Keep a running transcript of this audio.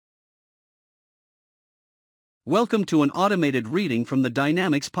Welcome to an automated reading from the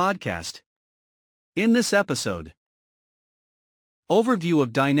Dynamics podcast. In this episode, overview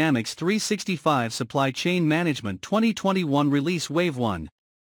of Dynamics 365 Supply Chain Management 2021 Release Wave 1.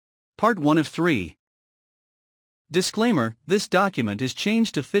 Part 1 of 3. Disclaimer: this document is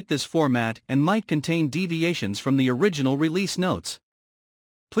changed to fit this format and might contain deviations from the original release notes.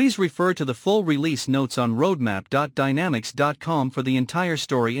 Please refer to the full release notes on roadmap.dynamics.com for the entire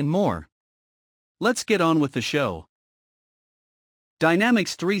story and more. Let's get on with the show.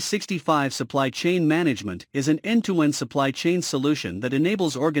 Dynamics 365 Supply Chain Management is an end-to-end supply chain solution that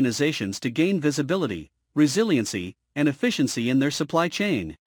enables organizations to gain visibility, resiliency, and efficiency in their supply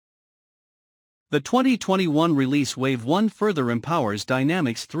chain. The 2021 Release Wave 1 further empowers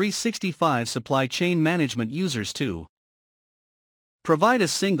Dynamics 365 Supply Chain Management users to provide a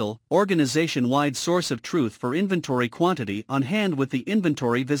single, organization-wide source of truth for inventory quantity on hand with the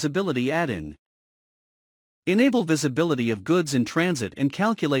Inventory Visibility add-in. Enable visibility of goods in transit and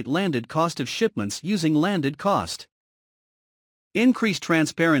calculate landed cost of shipments using landed cost. Increase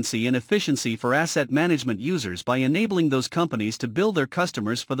transparency and efficiency for asset management users by enabling those companies to bill their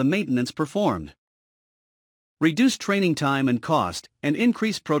customers for the maintenance performed. Reduce training time and cost, and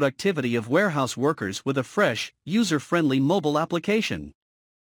increase productivity of warehouse workers with a fresh, user-friendly mobile application.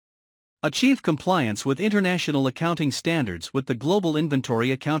 Achieve compliance with international accounting standards with the Global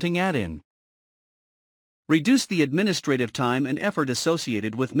Inventory Accounting add-in. Reduce the administrative time and effort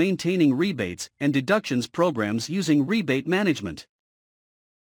associated with maintaining rebates and deductions programs using rebate management.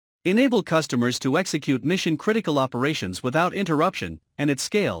 Enable customers to execute mission-critical operations without interruption and at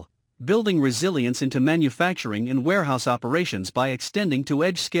scale, building resilience into manufacturing and warehouse operations by extending to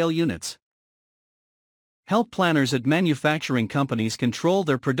edge-scale units. Help planners at manufacturing companies control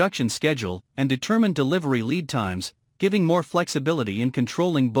their production schedule and determine delivery lead times, giving more flexibility in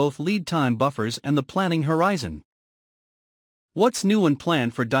controlling both lead time buffers and the planning horizon. What's new and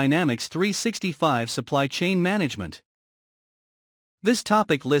planned for Dynamics 365 Supply Chain Management? This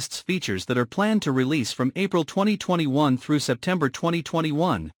topic lists features that are planned to release from April 2021 through September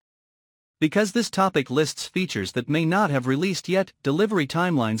 2021. Because this topic lists features that may not have released yet, delivery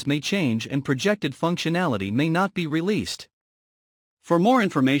timelines may change and projected functionality may not be released. For more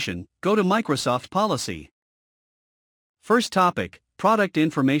information, go to Microsoft Policy. First topic: Product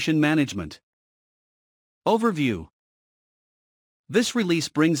Information Management. Overview. This release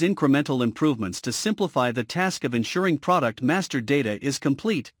brings incremental improvements to simplify the task of ensuring product master data is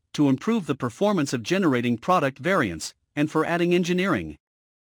complete, to improve the performance of generating product variants, and for adding engineering.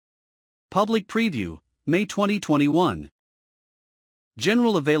 Public Preview, May 2021.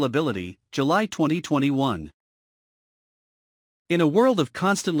 General Availability, July 2021. In a world of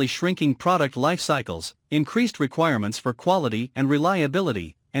constantly shrinking product life cycles, increased requirements for quality and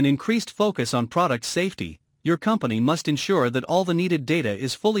reliability, and increased focus on product safety, your company must ensure that all the needed data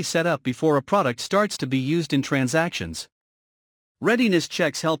is fully set up before a product starts to be used in transactions. Readiness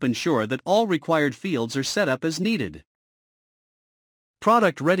checks help ensure that all required fields are set up as needed.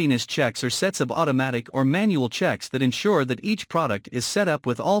 Product readiness checks are sets of automatic or manual checks that ensure that each product is set up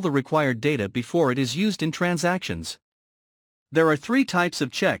with all the required data before it is used in transactions. There are three types of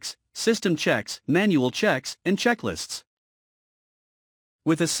checks: system checks, manual checks, and checklists.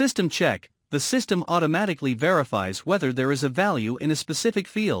 With a system check, the system automatically verifies whether there is a value in a specific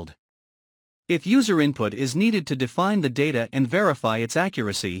field. If user input is needed to define the data and verify its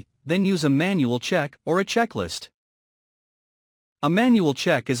accuracy, then use a manual check or a checklist. A manual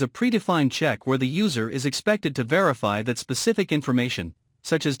check is a predefined check where the user is expected to verify that specific information,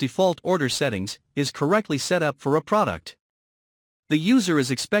 such as default order settings, is correctly set up for a product. The user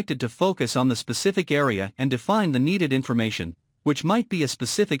is expected to focus on the specific area and define the needed information, which might be a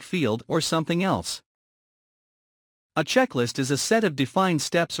specific field or something else. A checklist is a set of defined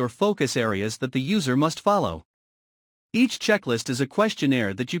steps or focus areas that the user must follow. Each checklist is a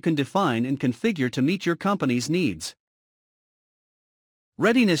questionnaire that you can define and configure to meet your company's needs.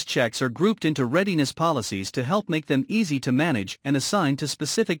 Readiness checks are grouped into readiness policies to help make them easy to manage and assign to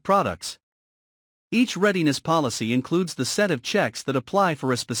specific products. Each readiness policy includes the set of checks that apply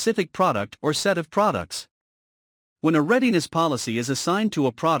for a specific product or set of products. When a readiness policy is assigned to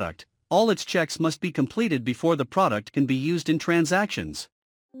a product, all its checks must be completed before the product can be used in transactions.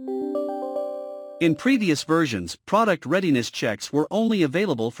 In previous versions, product readiness checks were only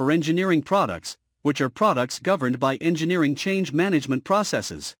available for engineering products, which are products governed by engineering change management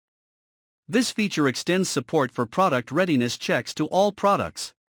processes. This feature extends support for product readiness checks to all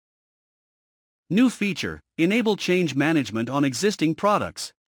products. New feature: Enable change management on existing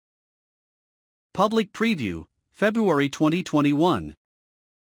products. Public Preview, February 2021.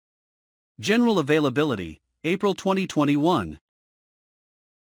 General Availability, April 2021.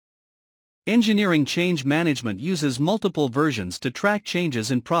 Engineering change management uses multiple versions to track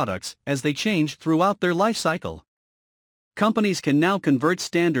changes in products as they change throughout their life cycle. Companies can now convert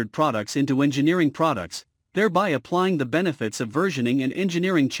standard products into engineering products, thereby applying the benefits of versioning and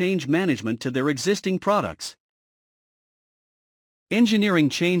engineering change management to their existing products. Engineering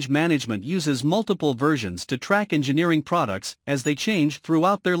change management uses multiple versions to track engineering products as they change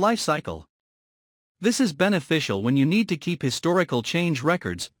throughout their life cycle. This is beneficial when you need to keep historical change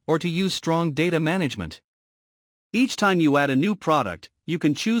records or to use strong data management. Each time you add a new product, you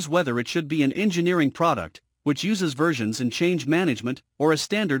can choose whether it should be an engineering product, which uses versions and change management, or a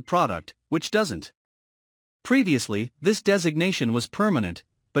standard product, which doesn't. Previously, this designation was permanent,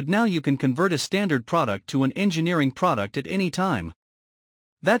 but now you can convert a standard product to an engineering product at any time.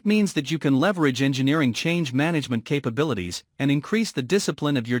 That means that you can leverage engineering change management capabilities and increase the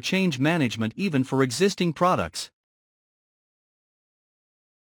discipline of your change management even for existing products.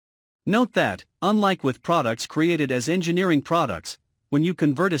 Note that, unlike with products created as engineering products, when you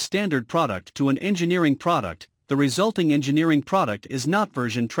convert a standard product to an engineering product, the resulting engineering product is not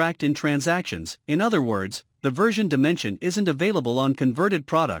version tracked in transactions. In other words, the version dimension isn't available on converted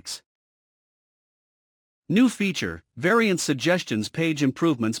products. New feature, Variance Suggestions Page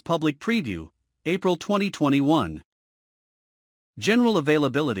Improvements Public Preview, April 2021. General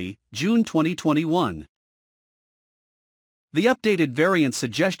Availability, June 2021. The updated Variance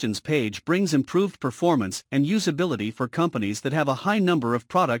Suggestions page brings improved performance and usability for companies that have a high number of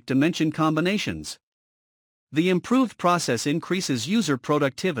product dimension combinations. The improved process increases user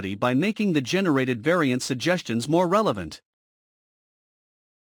productivity by making the generated variance suggestions more relevant.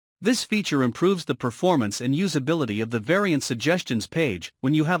 This feature improves the performance and usability of the Variance Suggestions page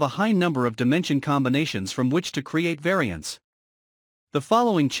when you have a high number of dimension combinations from which to create variants. The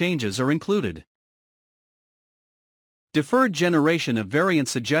following changes are included. Deferred generation of variance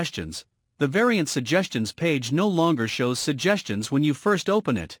suggestions. The Variance Suggestions page no longer shows suggestions when you first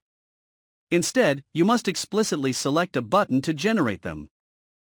open it. Instead, you must explicitly select a button to generate them.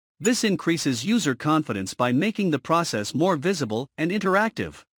 This increases user confidence by making the process more visible and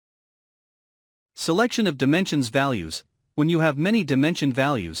interactive. Selection of dimensions values. When you have many dimension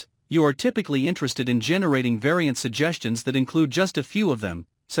values, you are typically interested in generating variant suggestions that include just a few of them,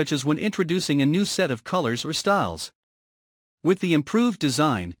 such as when introducing a new set of colors or styles. With the improved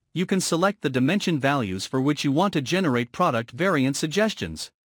design, you can select the dimension values for which you want to generate product variant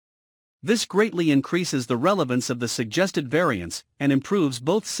suggestions. This greatly increases the relevance of the suggested variants and improves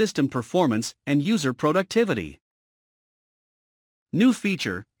both system performance and user productivity. New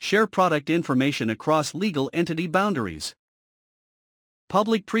feature, Share product information across legal entity boundaries.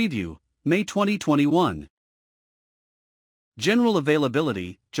 Public preview, May 2021. General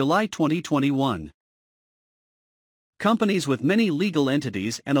availability, July 2021. Companies with many legal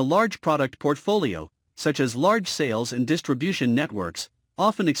entities and a large product portfolio, such as large sales and distribution networks,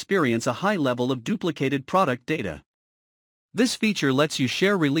 often experience a high level of duplicated product data. This feature lets you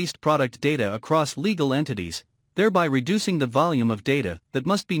share released product data across legal entities, thereby reducing the volume of data that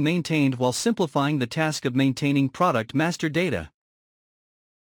must be maintained while simplifying the task of maintaining product master data.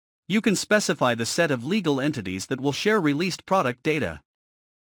 You can specify the set of legal entities that will share released product data.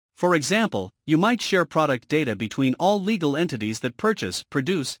 For example, you might share product data between all legal entities that purchase,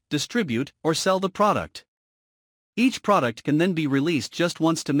 produce, distribute, or sell the product. Each product can then be released just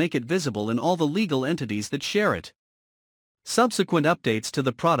once to make it visible in all the legal entities that share it. Subsequent updates to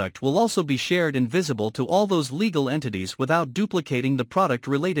the product will also be shared and visible to all those legal entities without duplicating the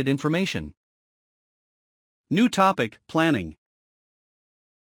product-related information. New topic, Planning.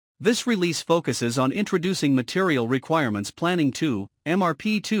 This release focuses on introducing Material Requirements Planning 2,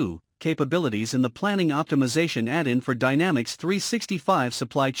 MRP2, capabilities in the Planning Optimization add-in for Dynamics 365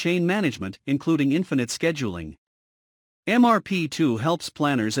 Supply Chain Management, including infinite scheduling. MRP2 helps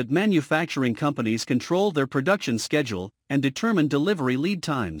planners at manufacturing companies control their production schedule and determine delivery lead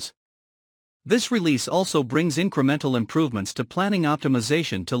times. This release also brings incremental improvements to planning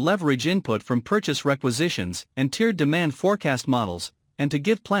optimization to leverage input from purchase requisitions and tiered demand forecast models, and to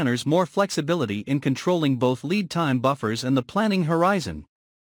give planners more flexibility in controlling both lead time buffers and the planning horizon.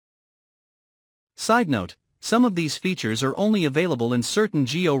 Side note, some of these features are only available in certain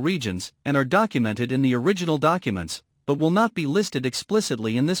geo-regions and are documented in the original documents, but will not be listed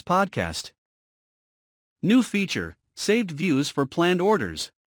explicitly in this podcast. New feature, Saved Views for Planned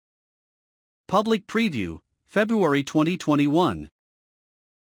Orders. Public preview, February 2021.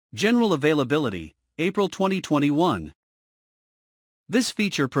 General availability, April 2021. This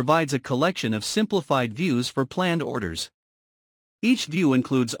feature provides a collection of simplified views for planned orders. Each view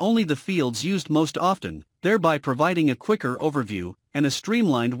includes only the fields used most often, thereby providing a quicker overview and a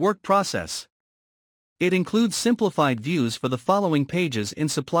streamlined work process. It includes simplified views for the following pages in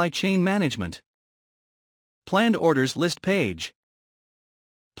supply chain management: Planned orders list page,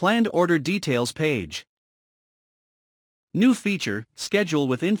 Planned order details page. New feature, schedule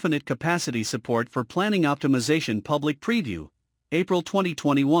with infinite capacity support for planning optimization public preview, April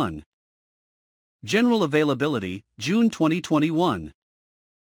 2021. General availability, June 2021.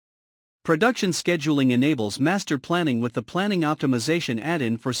 Production scheduling enables master planning with the planning optimization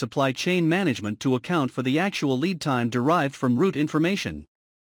add-in for supply chain management to account for the actual lead time derived from route information.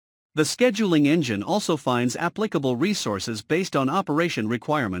 The scheduling engine also finds applicable resources based on operation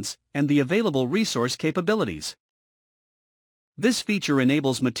requirements and the available resource capabilities. This feature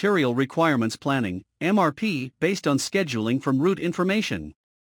enables material requirements planning, MRP, based on scheduling from route information.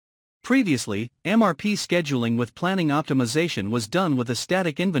 Previously, MRP scheduling with planning optimization was done with a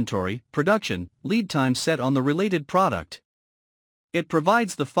static inventory, production, lead time set on the related product. It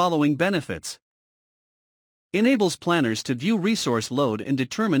provides the following benefits. Enables planners to view resource load and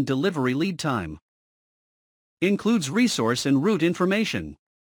determine delivery lead time. Includes resource and route information.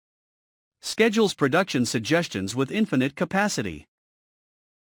 Schedules production suggestions with infinite capacity.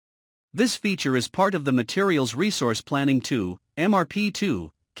 This feature is part of the Materials Resource Planning 2,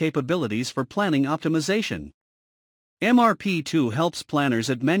 MRP2, capabilities for planning optimization. MRP2 helps planners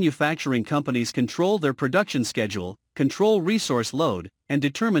at manufacturing companies control their production schedule, control resource load, and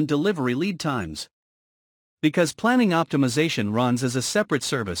determine delivery lead times. Because planning optimization runs as a separate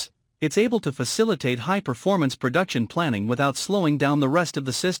service, it's able to facilitate high-performance production planning without slowing down the rest of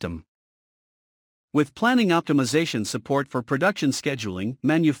the system. With planning optimization support for production scheduling,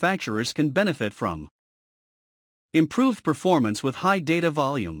 manufacturers can benefit from improved performance with high data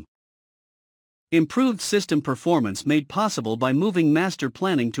volume. Improved system performance made possible by moving master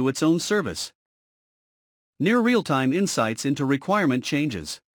planning to its own service. Near real-time insights into requirement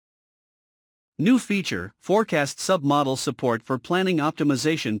changes. New feature, forecast submodel support for planning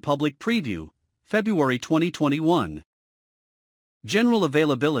optimization public preview, February 2021. General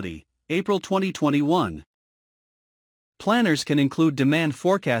availability, April 2021. Planners can include demand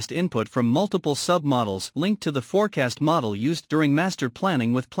forecast input from multiple submodels linked to the forecast model used during master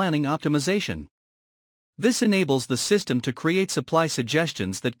planning with planning optimization. This enables the system to create supply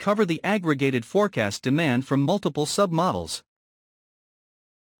suggestions that cover the aggregated forecast demand from multiple submodels.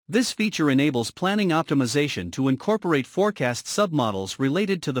 This feature enables planning optimization to incorporate forecast submodels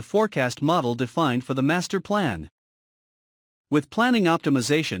related to the forecast model defined for the master plan. With planning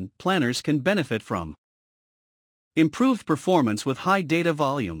optimization, planners can benefit from improved performance with high data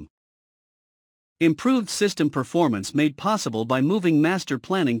volume. Improved system performance made possible by moving master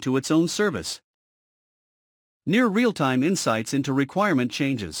planning to its own service. Near real-time insights into requirement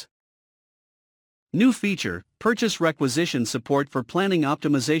changes. New feature, purchase requisition support for planning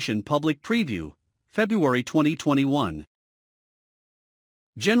optimization public preview, February 2021.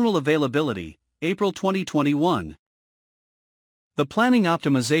 General availability, April 2021. The planning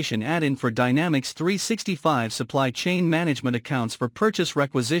optimization add-in for Dynamics 365 supply chain management accounts for purchase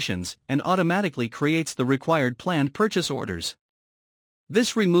requisitions and automatically creates the required planned purchase orders.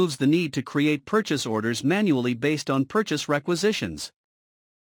 This removes the need to create purchase orders manually based on purchase requisitions.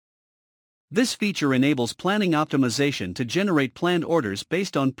 This feature enables planning optimization to generate planned orders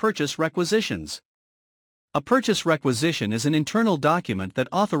based on purchase requisitions. A purchase requisition is an internal document that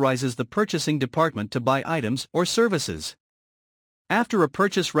authorizes the purchasing department to buy items or services. After a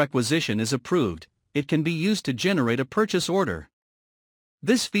purchase requisition is approved, it can be used to generate a purchase order.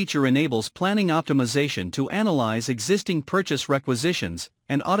 This feature enables planning optimization to analyze existing purchase requisitions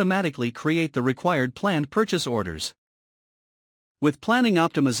and automatically create the required planned purchase orders. With planning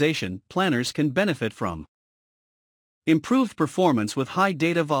optimization, planners can benefit from improved performance with high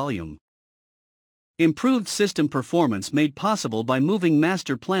data volume. Improved system performance made possible by moving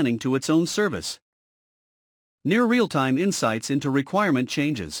master planning to its own service. Near real-time insights into requirement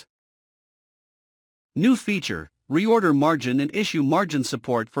changes. New feature, reorder margin and issue margin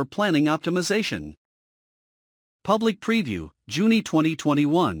support for planning optimization. Public preview, June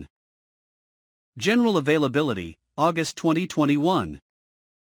 2021. General availability, August 2021.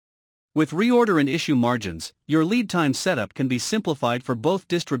 With reorder and issue margins, your lead time setup can be simplified for both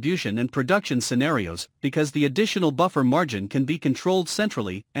distribution and production scenarios because the additional buffer margin can be controlled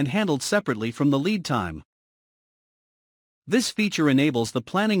centrally and handled separately from the lead time. This feature enables the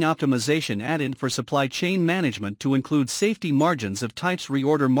planning optimization add-in for supply chain management to include safety margins of types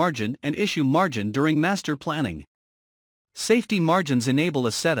reorder margin and issue margin during master planning. Safety margins enable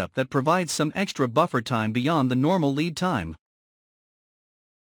a setup that provides some extra buffer time beyond the normal lead time.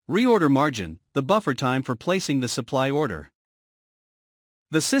 Reorder margin, the buffer time for placing the supply order.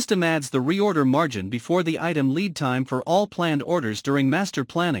 The system adds the reorder margin before the item lead time for all planned orders during master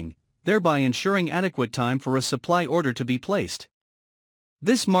planning, thereby ensuring adequate time for a supply order to be placed.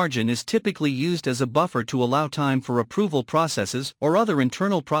 This margin is typically used as a buffer to allow time for approval processes or other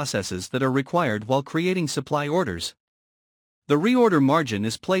internal processes that are required while creating supply orders. The reorder margin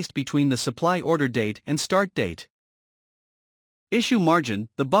is placed between the supply order date and start date. Issue margin,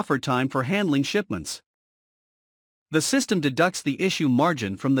 the buffer time for handling shipments. The system deducts the issue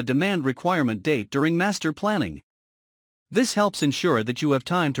margin from the demand requirement date during master planning. This helps ensure that you have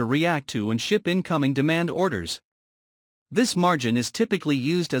time to react to and ship incoming demand orders. This margin is typically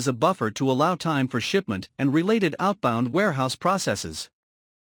used as a buffer to allow time for shipment and related outbound warehouse processes.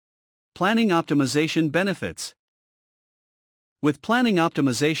 Planning optimization benefits. With planning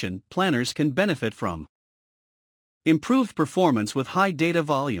optimization, planners can benefit from improved performance with high data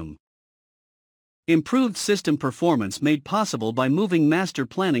volume. Improved system performance made possible by moving master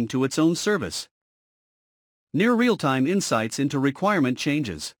planning to its own service. Near real-time insights into requirement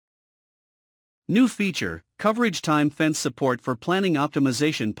changes. New feature, Coverage Time Fence support for planning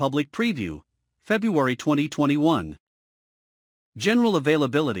optimization public preview, February 2021. General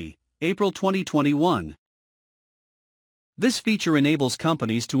availability, April 2021. This feature enables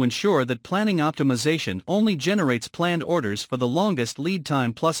companies to ensure that planning optimization only generates planned orders for the longest lead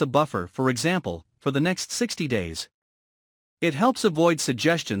time plus a buffer, for example, for the next 60 days. It helps avoid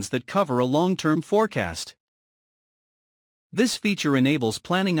suggestions that cover a long-term forecast. This feature enables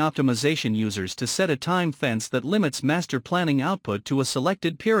planning optimization users to set a time fence that limits master planning output to a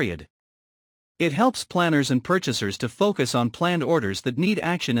selected period. It helps planners and purchasers to focus on planned orders that need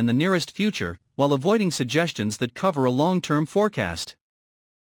action in the nearest future, while avoiding suggestions that cover a long-term forecast.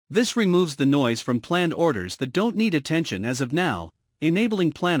 This removes the noise from planned orders that don't need attention as of now,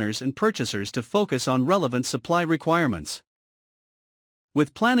 enabling planners and purchasers to focus on relevant supply requirements.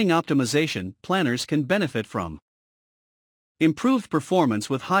 With planning optimization, planners can benefit from improved performance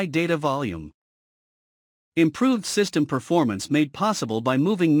with high data volume. Improved system performance made possible by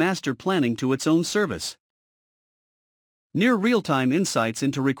moving master planning to its own service. Near real-time insights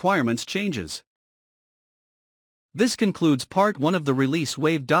into requirements changes. This concludes Part 1 of the Release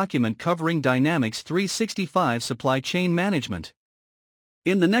Wave document covering Dynamics 365 Supply Chain Management.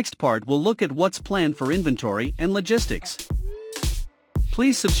 In the next part, we'll look at what's planned for inventory and logistics.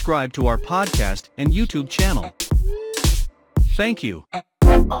 Please subscribe to our podcast and YouTube channel. Thank you.